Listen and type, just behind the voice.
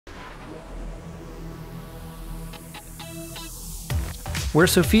where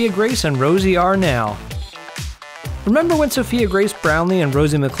Sophia Grace and Rosie are now. Remember when Sophia Grace Brownlee and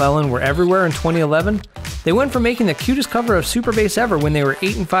Rosie McClellan were everywhere in 2011? They went from making the cutest cover of Super Bass ever when they were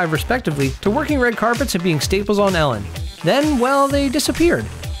 8 and 5 respectively, to working red carpets and being staples on Ellen. Then, well, they disappeared.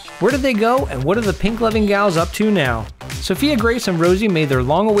 Where did they go, and what are the pink-loving gals up to now? Sophia Grace and Rosie made their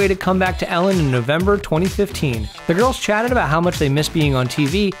long-awaited comeback to Ellen in November 2015. The girls chatted about how much they missed being on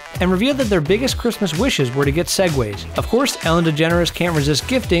TV, and revealed that their biggest Christmas wishes were to get Segways. Of course, Ellen DeGeneres can't resist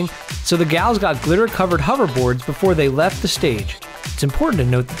gifting, so the gals got glitter-covered hoverboards before they left the stage. It's important to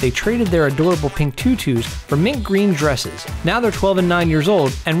note that they traded their adorable pink tutus for mint green dresses. Now they're 12 and 9 years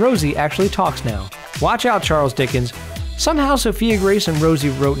old, and Rosie actually talks now. Watch out, Charles Dickens. Somehow Sophia Grace and Rosie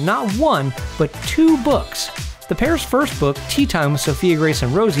wrote not one, but 2 books. The pair's first book, Tea Time with Sophia Grace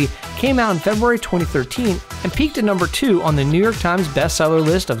and Rosie, came out in February 2013 and peaked at number 2 on the New York Times bestseller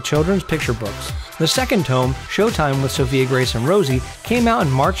list of children's picture books. The second tome, Showtime with Sophia Grace and Rosie, came out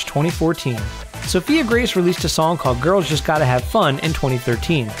in March 2014. Sophia Grace released a song called Girls Just Gotta Have Fun in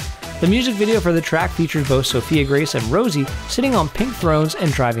 2013. The music video for the track features both Sophia Grace and Rosie sitting on pink thrones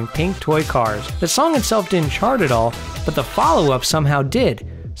and driving pink toy cars. The song itself didn't chart at all, but the follow-up somehow did.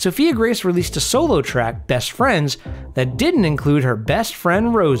 Sophia Grace released a solo track, Best Friends, that didn't include her best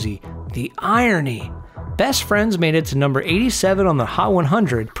friend Rosie. The irony. Best Friends made it to number 87 on the Hot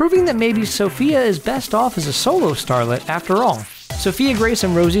 100, proving that maybe Sophia is best off as a solo starlet after all. Sophia Grace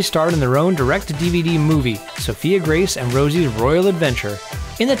and Rosie starred in their own direct-to-DVD movie, Sophia Grace and Rosie's Royal Adventure.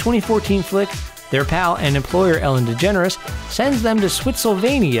 In the 2014 flick, their pal and employer Ellen DeGeneres sends them to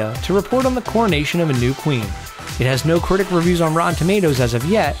Switzerland to report on the coronation of a new queen. It has no critic reviews on Rotten Tomatoes as of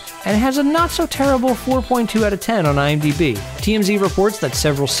yet, and has a not-so-terrible 4.2 out of 10 on IMDb. TMZ reports that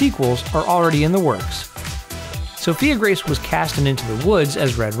several sequels are already in the works. Sophia Grace was cast in Into the Woods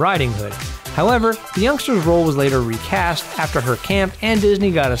as Red Riding Hood. However, the youngster's role was later recast after her camp and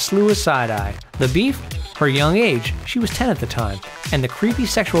Disney got a slew of side-eye. The beef? Her young age, she was 10 at the time, and the creepy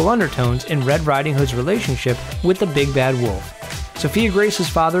sexual undertones in Red Riding Hood's relationship with the big bad wolf. Sophia Grace's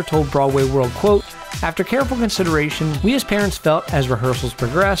father told Broadway World, quote, "After careful consideration, we as parents felt, as rehearsals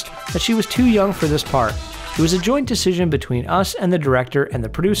progressed, that she was too young for this part. It was a joint decision between us and the director and the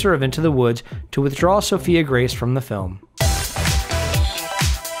producer of Into the Woods to withdraw Sophia Grace from the film."